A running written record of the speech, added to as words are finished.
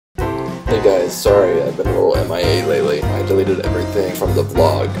Hey guys, sorry I've been a little MIA lately. I deleted everything from the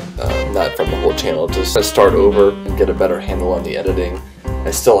vlog, not from the whole channel, just to start over and get a better handle on the editing.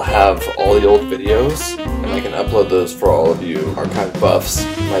 I still have all the old videos, and I can upload those for all of you archive buffs.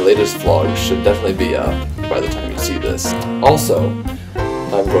 My latest vlog should definitely be up by the time you see this. Also,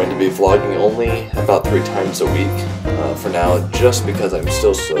 I'm going to be vlogging only about 3 times a week for now, just because I'm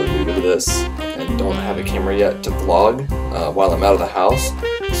still so new to this and don't have a camera yet to vlog while I'm out of the house.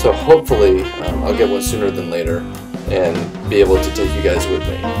 So hopefully I'll get one sooner than later and be able to take you guys with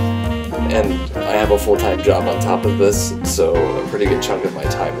me. And I have a full-time job on top of this, so a pretty good chunk of my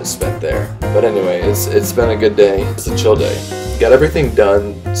time is spent there. But anyway, it's been a good day. It's a chill day. Got everything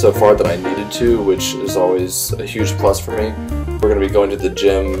done so far that I needed to, which is always a huge plus for me. We're going to be going to the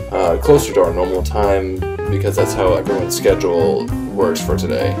gym closer to our normal time because that's how everyone's schedule works for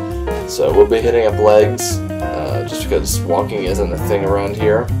today. So we'll be hitting up legs just because walking isn't a thing around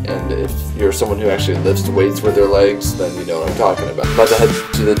here, and if you're someone who actually lifts weights with their legs, then you know what I'm talking about. About to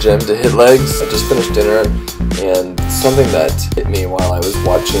head to the gym to hit legs. I just finished dinner, and something that hit me while I was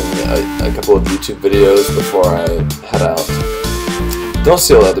watching a couple of YouTube videos before I head out. Don't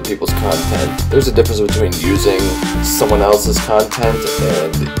steal other people's content. There's a difference between using someone else's content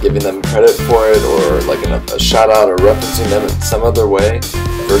and giving them credit for it, or like a shout out or referencing them in some other way,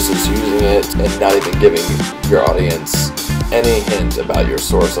 versus using it and not even giving your audience any hint about your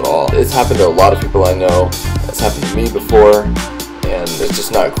source at all. It's happened to a lot of people I know. It's happened to me before, and it's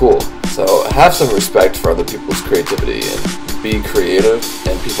just not cool. So have some respect for other people's creativity and be creative,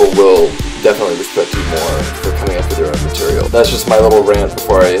 and people will definitely respect you more for coming up with your own material. That's just my little rant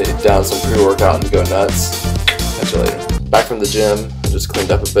before I down some pre-workout and go nuts. Catch you later. Back from the gym, I just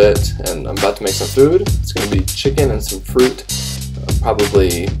cleaned up a bit, and I'm about to make some food. It's going to be chicken and some fruit.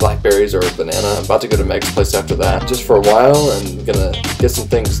 Probably blackberries or a banana. I'm about to go to Meg's place after that, just for a while, and I'm gonna get some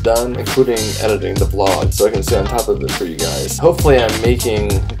things done, including editing the vlog, so I can stay on top of it for you guys. Hopefully I'm making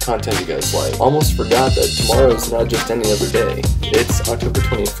content you guys like. Almost forgot that tomorrow is not just any other day. It's October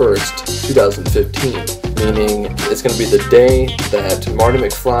 21st, 2015, meaning it's gonna be the day that Marty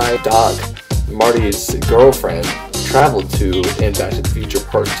McFly, Doc, Marty's girlfriend, traveled to in Back to the Future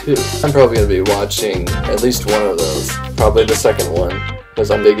Part 2. I'm probably going to be watching at least one of those, probably the second one,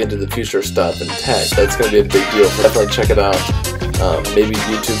 because I'm big into the future stuff and tech. That's going to be a big deal. Definitely check it out. Maybe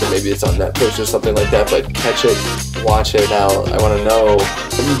YouTube, or maybe it's on Netflix or something like that, but catch it, watch it. Now, I want to know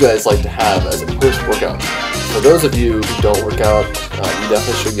what you guys like to have as a post-workout. For those of you who don't work out, you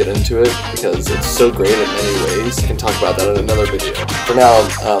definitely should get into it because it's so great in many ways. I can talk about that in another video. For now,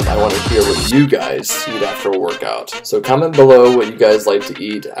 I want to hear what you guys eat after a workout. So comment below what you guys like to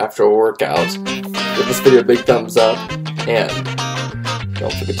eat after a workout. Give this video a big thumbs up, and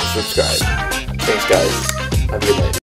don't forget to subscribe. Thanks guys. Have a good night.